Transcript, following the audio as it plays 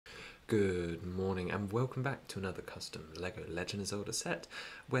Good morning and welcome back to another custom LEGO Legend of Zelda set,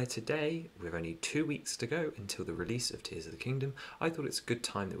 where today, with only 2 weeks to go until the release of Tears of the Kingdom, I thought it's a good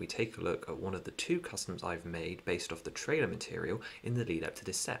time that we take a look at one of the two customs I've made based off the trailer material in the lead up to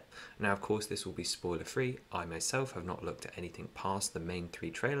this set. Now of course this will be spoiler free. I myself have not looked at anything past the main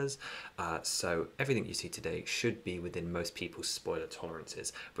 3 trailers, so everything you see today should be within most people's spoiler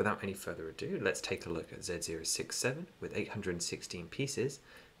tolerances. Without any further ado, let's take a look at Z067 with 816 pieces.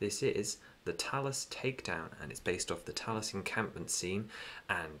 This is the Talus Takedown, and it's based off the Tauls Encampment scene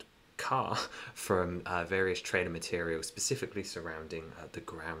and car from various trailer materials specifically surrounding the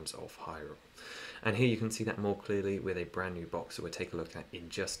grounds of Hyrule. And here you can see that more clearly with a brand new box that we'll take a look at in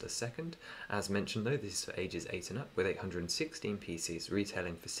just a second. As mentioned though, this is for ages 8 and up with 816 pieces,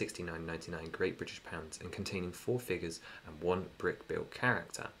 retailing for £69.99 Great British pounds and containing 4 figures and 1 brick-built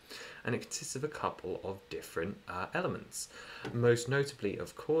character. And it consists of a couple of different elements. Most notably,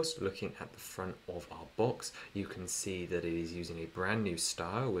 of course, looking at the front of our box, you can see that it is using a brand new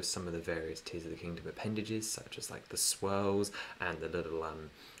style with some of the various Tears of the Kingdom appendages, such as like the swirls and the little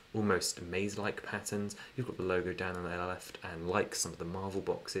almost maze-like patterns. You've got the logo down on the left, and like some of the Marvel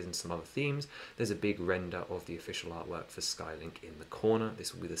boxes and some other themes, there's a big render of the official artwork for Skylink in the corner.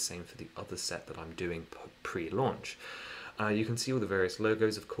 This will be the same for the other set that I'm doing pre-launch. You can see all the various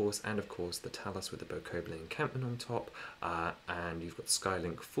logos, of course, and of course the Talus with the Tauls Encampment on top, and you've got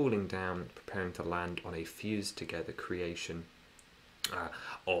Skylink falling down, preparing to land on a fused together creation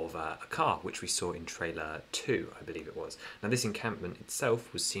of a car, which we saw in trailer 2, I believe it was. Now this encampment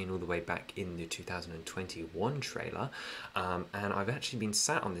itself was seen all the way back in the 2021 trailer, and I've actually been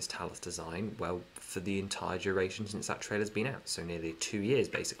sat on this Talus design, well, for the entire duration since that trailer's been out, so nearly 2 years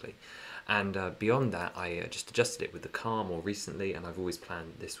basically. And beyond that, I just adjusted it with the car more recently, and I've always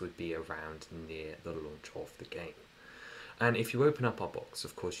planned this would be around near the launch of the game. And if you open up our box,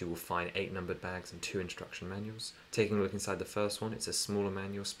 of course, you will find 8 numbered bags and 2 instruction manuals. Taking a look inside the first one, it's a smaller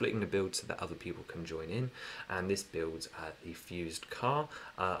manual, splitting the build so that other people can join in. And this builds the fused car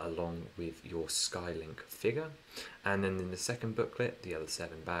along with your Skylink figure. And then in the second booklet, the other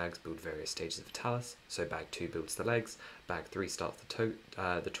 7 bags build various stages of Talus. So bag 2 builds the legs, bag 3 starts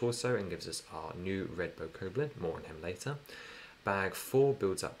the torso and gives us our new red Bokoblin, more on him later. Bag 4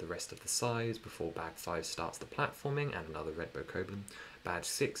 builds up the rest of the sides before bag 5 starts the platforming and another red Bokoblin. Bag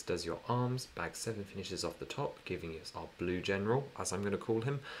 6 does your arms, bag 7 finishes off the top, giving us our blue general, as I'm going to call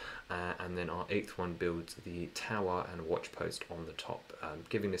him, and then our 8th one builds the tower and watch post on the top,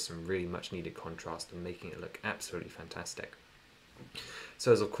 giving this some really much needed contrast and making it look absolutely fantastic.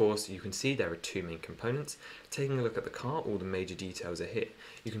 So as of course you can see, there are 2 main components. Taking a look at the car, all the major details are here.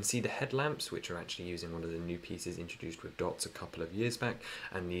 You can see the headlamps, which are actually using one of the new pieces introduced with dots a couple of years back,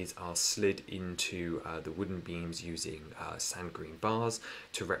 and these are slid into the wooden beams using sand green bars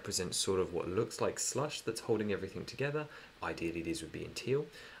to represent sort of what looks like slush that's holding everything together. Ideally these would be in teal.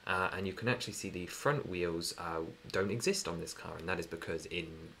 And you can actually see the front wheels don't exist on this car, and that is because in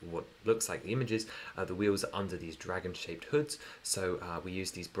what looks like the images, the wheels are under these dragon-shaped hoods. So we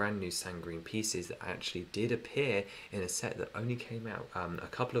used these brand new sand green pieces that actually did appear in a set that only came out a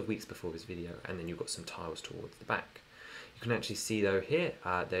couple of weeks before this video, and then you've got some tiles towards the back. You can actually see though here,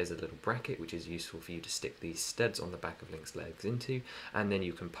 there's a little bracket which is useful for you to stick these studs on the back of Link's legs into, and then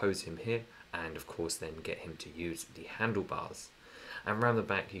you can pose him here, and of course then get him to use the handlebars. And around the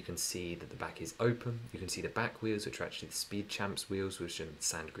back you can see that the back is open. You can see the back wheels, which are actually the Speed Champs wheels with some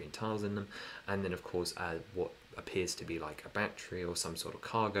sand green tiles in them, and then of course what appears to be like a battery or some sort of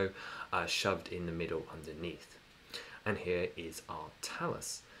cargo shoved in the middle underneath. And here is our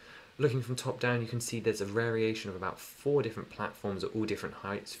Talus. Looking from top down, you can see there's a variation of about 4 different platforms at all different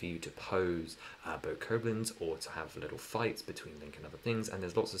heights for you to pose Bokoblins or to have little fights between Link and other things, and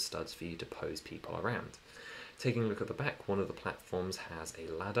there's lots of studs for you to pose people around. Taking a look at the back, one of the platforms has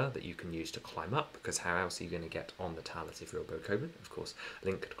a ladder that you can use to climb up, because how else are you going to get on the Talus if you're a Bokoblin? Of course,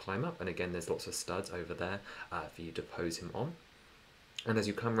 Link could climb up, and again there's lots of studs over there for you to pose him on. And as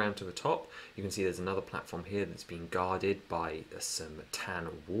you come round to the top, you can see there's another platform here that's being guarded by some tan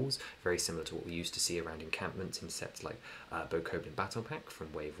walls, very similar to what we used to see around encampments in sets like Bokoblin Battle Pack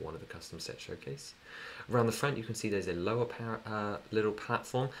from Wave 1 of the custom set showcase. Around the front you can see there's a lower little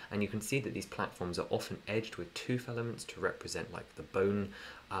platform, and you can see that these platforms are often edged with tooth elements to represent like the bone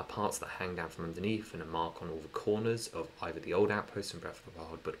parts that hang down from underneath, and a mark on all the corners of either the old outposts from Breath of the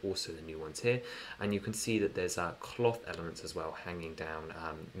Wild but also the new ones here. And you can see that there's cloth elements as well hanging down,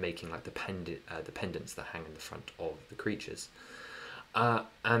 making like the pendants that hang in the front of the creatures.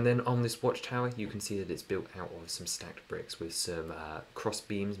 And then on this watchtower, you can see that it's built out of some stacked bricks with some cross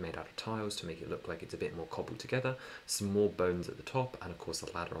beams made out of tiles to make it look like it's a bit more cobbled together, some more bones at the top, and of course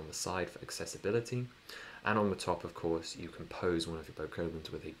a ladder on the side for accessibility. And on the top, of course, you can pose one of your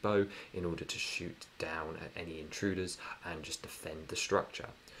bokoblins with a bow in order to shoot down at any intruders and just defend the structure.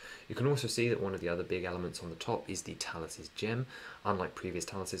 You can also see that one of the other big elements on the top is the talus's gem. Unlike previous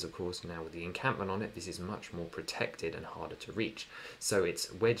taluses, of course, now with the encampment on it, this is much more protected and harder to reach. So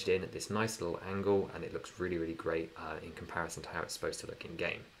it's wedged in at this nice little angle, and it looks really, really great in comparison to how it's supposed to look in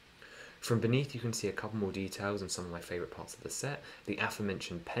game. From beneath, you can see a couple more details and some of my favourite parts of the set, the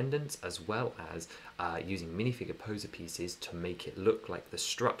aforementioned pendants, as well as using minifigure poser pieces to make it look like the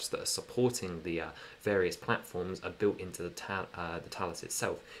struts that are supporting the various platforms are built into the talus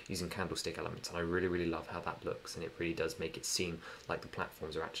itself using candlestick elements, and I really, really love how that looks, and it really does make it seem like the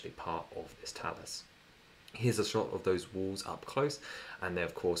platforms are actually part of this talus. Here's a shot of those walls up close, and they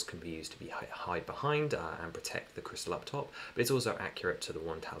of course can be used to hide behind and protect the crystal up top, but it's also accurate to the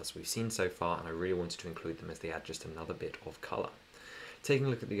one talus we've seen so far, and I really wanted to include them as they add just another bit of colour. Taking a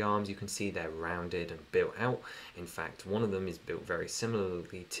look at the arms, you can see they're rounded and built out. In fact, one of them is built very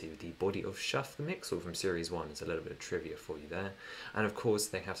similarly to the body of Shuff the Mixel from Series 1. There's a little bit of trivia for you there. And of course,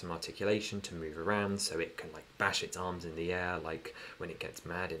 they have some articulation to move around, so it can like bash its arms in the air like when it gets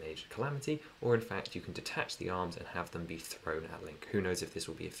mad in Age of Calamity, or in fact, you can detach the arms and have them be thrown at Link. Who knows if this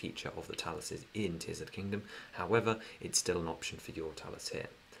will be a feature of the taluses in Tears of the Kingdom. However, it's still an option for your talus here.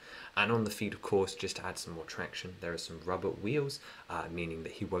 And on the feet, of course, just to add some more traction, there are some rubber wheels, meaning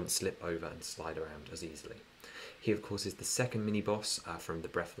that he won't slip over and slide around as easily. He, of course, is the second mini-boss from the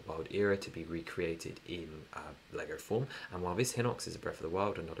Breath of the Wild era to be recreated in LEGO form, and while this Hinox is a Breath of the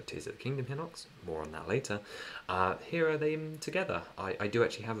Wild and not a Tears of the Kingdom Hinox, more on that later, here are they together. I do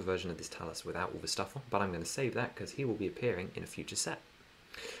actually have a version of this talus without all the stuff on, but I'm going to save that because he will be appearing in a future set.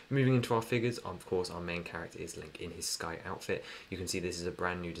 Moving into our figures, of course, our main character is Link in his sky outfit. You can see this is a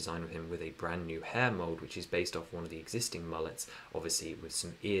brand new design of him with a brand new hair mold, which is based off one of the existing mullets, obviously with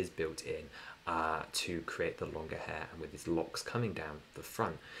some ears built in to create the longer hair, and with his locks coming down the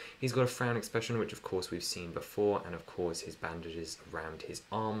front. He's got a frown expression, which of course we've seen before, and of course his bandages around his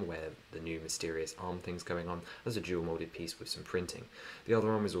arm, where the new mysterious arm thing's going on. There's a dual molded piece with some printing. The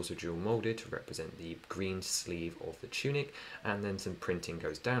other arm is also dual molded to represent the green sleeve of the tunic, and then some printing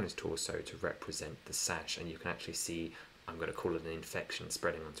goes down his torso to represent the sash, and you can actually see, I'm going to call it an infection,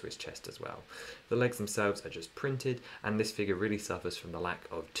 spreading onto his chest as well. The legs themselves are just printed, and this figure really suffers from the lack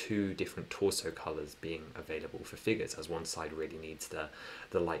of two different torso colours being available for figures, as one side really needs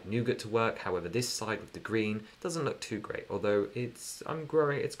the light nougat to work. However, this side with the green doesn't look too great, although it's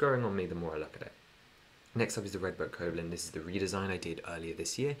growing on me the more I look at it. Next up is the Red Bokoblin. This is the redesign I did earlier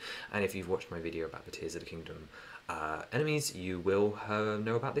this year, and if you've watched my video about the Tears of the Kingdom enemies, you will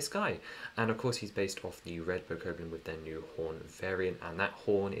know about this guy. And of course he's based off the Red Bokoblin with their new horn variant, and that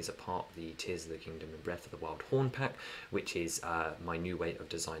horn is a part of the Tears of the Kingdom and Breath of the Wild horn pack, which is my new way of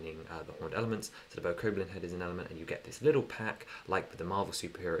designing the horned elements. So the Bokoblin head is an element, and you get this little pack, like with the Marvel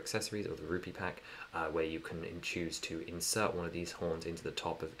superhero accessories or the Rupee pack, where you can choose to insert one of these horns into the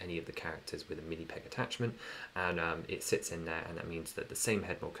top of any of the characters with a mini peg attachment, and it sits in there, and that means that the same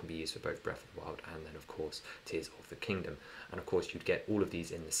head mold can be used for both Breath of the Wild and then of course Tears of the Kingdom. And of course you'd get all of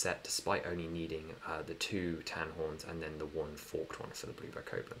these in the set despite only needing the two tan horns and then the one forked one for the blue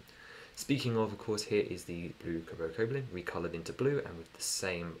Bokoblin. Speaking of course, here is the blue Bokoblin recoloured into blue and with the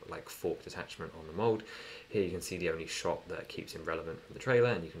same like forked attachment on the mould. Here you can see the only shot that keeps him relevant from the trailer,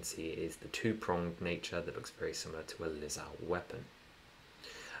 and you can see it is the two-pronged nature that looks very similar to a Lizal weapon.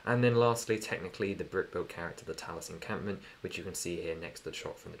 And then lastly, technically, the brick-built character, the Tauls Encampment, which you can see here next to the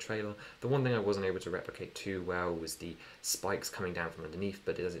shot from the trailer. The one thing I wasn't able to replicate too well was the spikes coming down from underneath,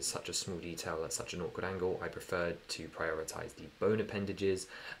 but as it's such a small detail at such an awkward angle, I preferred to prioritise the bone appendages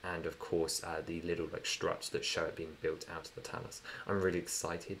and, of course, the little like struts that show it being built out of the talus. I'm really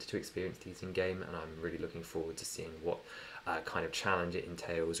excited to experience these in-game, and I'm really looking forward to seeing what kind of challenge it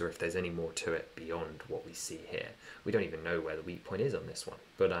entails, or if there's any more to it beyond what we see here. We don't even know where the weak point is on this one,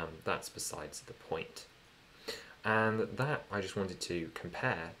 but that's besides the point. And that I just wanted to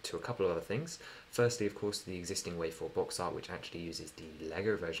compare to a couple of other things. Firstly, of course, the existing Wave 4 box art, which actually uses the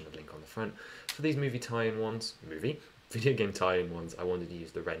LEGO version of Link on the front. For these video game tie-in ones, I wanted to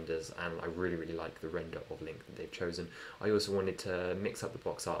use the renders, and I really, really like the render of Link that they've chosen. I also wanted to mix up the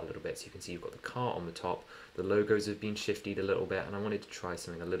box art a little bit, so you can see you've got the car on the top, the logos have been shifted a little bit, and I wanted to try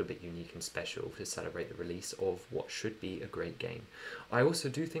something a little bit unique and special to celebrate the release of what should be a great game. I also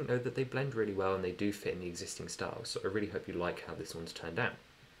do think, though, that they blend really well and they do fit in the existing styles, so I really hope you like how this one's turned out.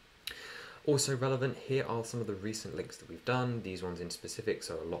 Also relevant, here are some of the recent links that we've done. These ones in specific,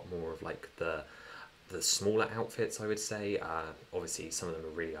 so a lot more of like the smaller outfits, I would say. Obviously, some of them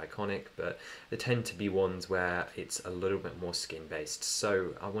are really iconic, but they tend to be ones where it's a little bit more skin-based.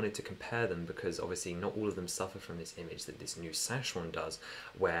 So I wanted to compare them because obviously not all of them suffer from this image that this new sash one does,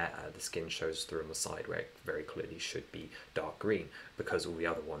 where the skin shows through on the side, where it very clearly should be dark green, because all the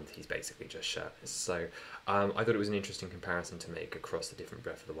other ones he's basically just shirtless. So I thought it was an interesting comparison to make across the different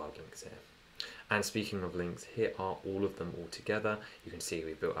Breath of the Wild links here. And speaking of links, here are all of them all together. You can see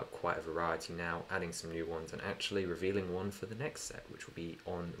we've built up quite a variety now, adding some new ones and actually revealing one for the next set, which will be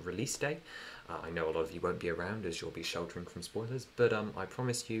on release day. I know a lot of you won't be around as you'll be sheltering from spoilers, but I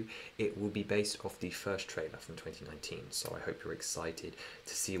promise you it will be based off the first trailer from 2019, so I hope you're excited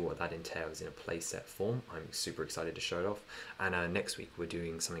to see what that entails in a playset form. I'm super excited to show it off, and next week we're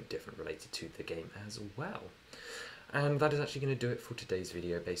doing something different related to the game as well. And that is actually going to do it for today's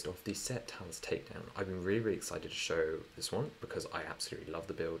video based off the set Tauls Takedown. I've been really excited to show this one because I absolutely love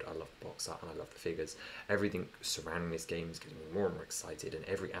the build, I love the box art, and I love the figures. Everything surrounding this game is getting me more and more excited, and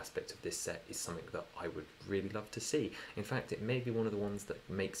every aspect of this set is something that I would really love to see. In fact, it may be one of the ones that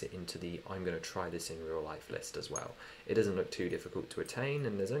makes it into the I'm going to try this in real life list as well. It doesn't look too difficult to attain,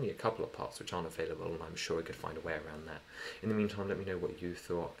 and there's only a couple of parts which aren't available, and I'm sure I could find a way around that. In the meantime, let me know what you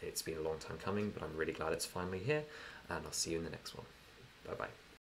thought. It's been a long time coming, but I'm really glad it's finally here. And I'll see you in the next one. Bye bye.